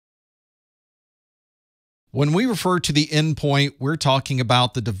When we refer to the endpoint, we're talking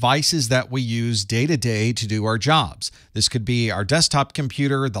about the devices that we use day to day to do our jobs. This could be our desktop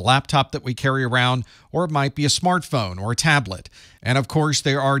computer, the laptop that we carry around, or it might be a smartphone or a tablet. And of course,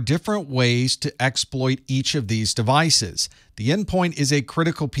 there are different ways to exploit each of these devices. The endpoint is a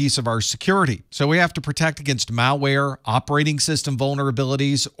critical piece of our security, so we have to protect against malware, operating system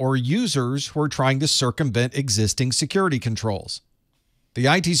vulnerabilities, or users who are trying to circumvent existing security controls. The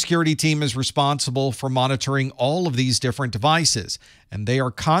IT security team is responsible for monitoring all of these different devices, and they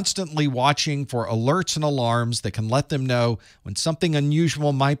are constantly watching for alerts and alarms that can let them know when something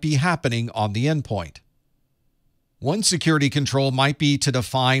unusual might be happening on the endpoint. One security control might be to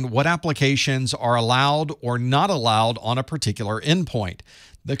define what applications are allowed or not allowed on a particular endpoint.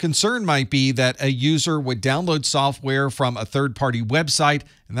 The concern might be that a user would download software from a third-party website,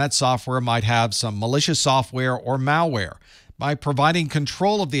 and that software might have some malicious software or malware. By providing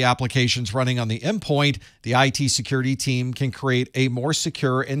control of the applications running on the endpoint, the IT security team can create a more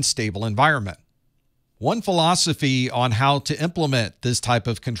secure and stable environment. One philosophy on how to implement this type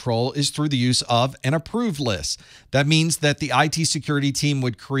of control is through the use of an approved list. That means that the IT security team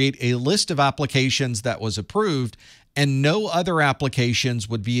would create a list of applications that was approved, and no other applications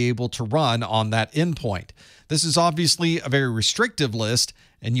would be able to run on that endpoint. This is obviously a very restrictive list,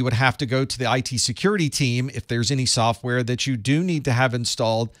 and you would have to go to the IT security team if there's any software that you do need to have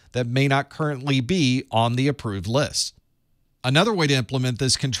installed that may not currently be on the approved list. Another way to implement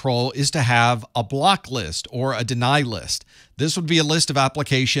this control is to have a block list or a deny list. This would be a list of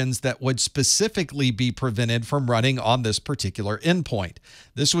applications that would specifically be prevented from running on this particular endpoint.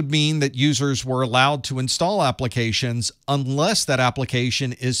 This would mean that users were allowed to install applications unless that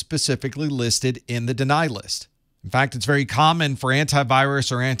application is specifically listed in the deny list. In fact, it's very common for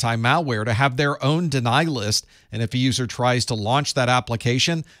antivirus or anti-malware to have their own deny list, and if a user tries to launch that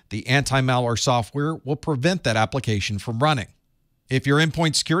application, the anti-malware software will prevent that application from running. If your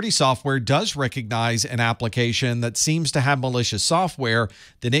endpoint security software does recognize an application that seems to have malicious software,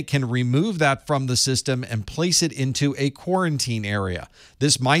 then it can remove that from the system and place it into a quarantine area.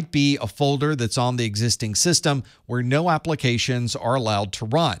 This might be a folder that's on the existing system where no applications are allowed to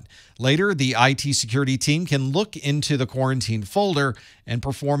run. Later, the IT security team can look into the quarantine folder and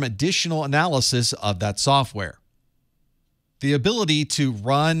perform additional analysis of that software. The ability to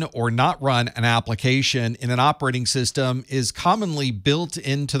run or not run an application in an operating system is commonly built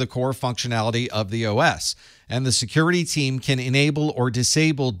into the core functionality of the OS, and the security team can enable or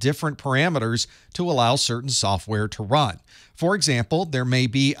disable different parameters to allow certain software to run. For example, there may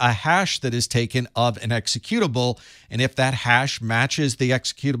be a hash that is taken of an executable, and if that hash matches the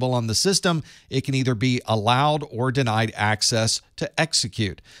executable on the system, it can either be allowed or denied access to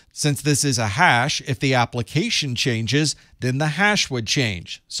execute. Since this is a hash, if the application changes, then the hash would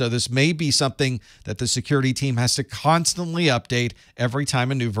change. So this may be something that the security team has to constantly update every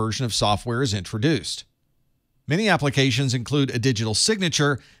time a new version of software is introduced. Many applications include a digital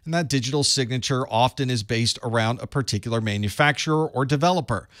signature, and that digital signature often is based around a particular manufacturer or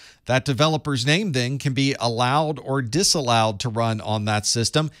developer. That developer's name then can be allowed or disallowed to run on that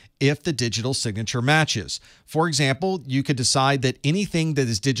system if the digital signature matches. For example, you could decide that anything that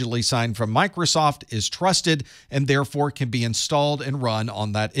is digitally signed from Microsoft is trusted and therefore can be installed and run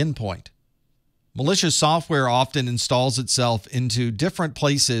on that endpoint. Malicious software often installs itself into different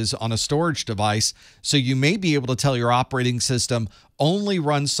places on a storage device, so you may be able to tell your operating system only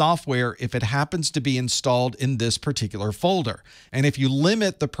run software if it happens to be installed in this particular folder. And if you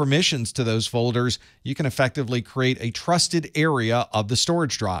limit the permissions to those folders, you can effectively create a trusted area of the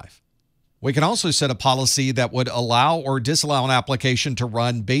storage drive. We can also set a policy that would allow or disallow an application to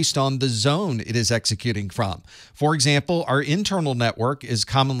run based on the zone it is executing from. For example, our internal network is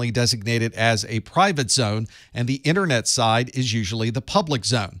commonly designated as a private zone, and the internet side is usually the public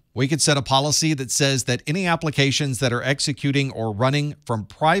zone. We could set a policy that says that any applications that are executing or running from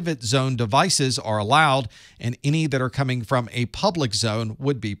private zone devices are allowed, and any that are coming from a public zone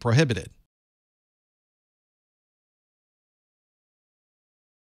would be prohibited.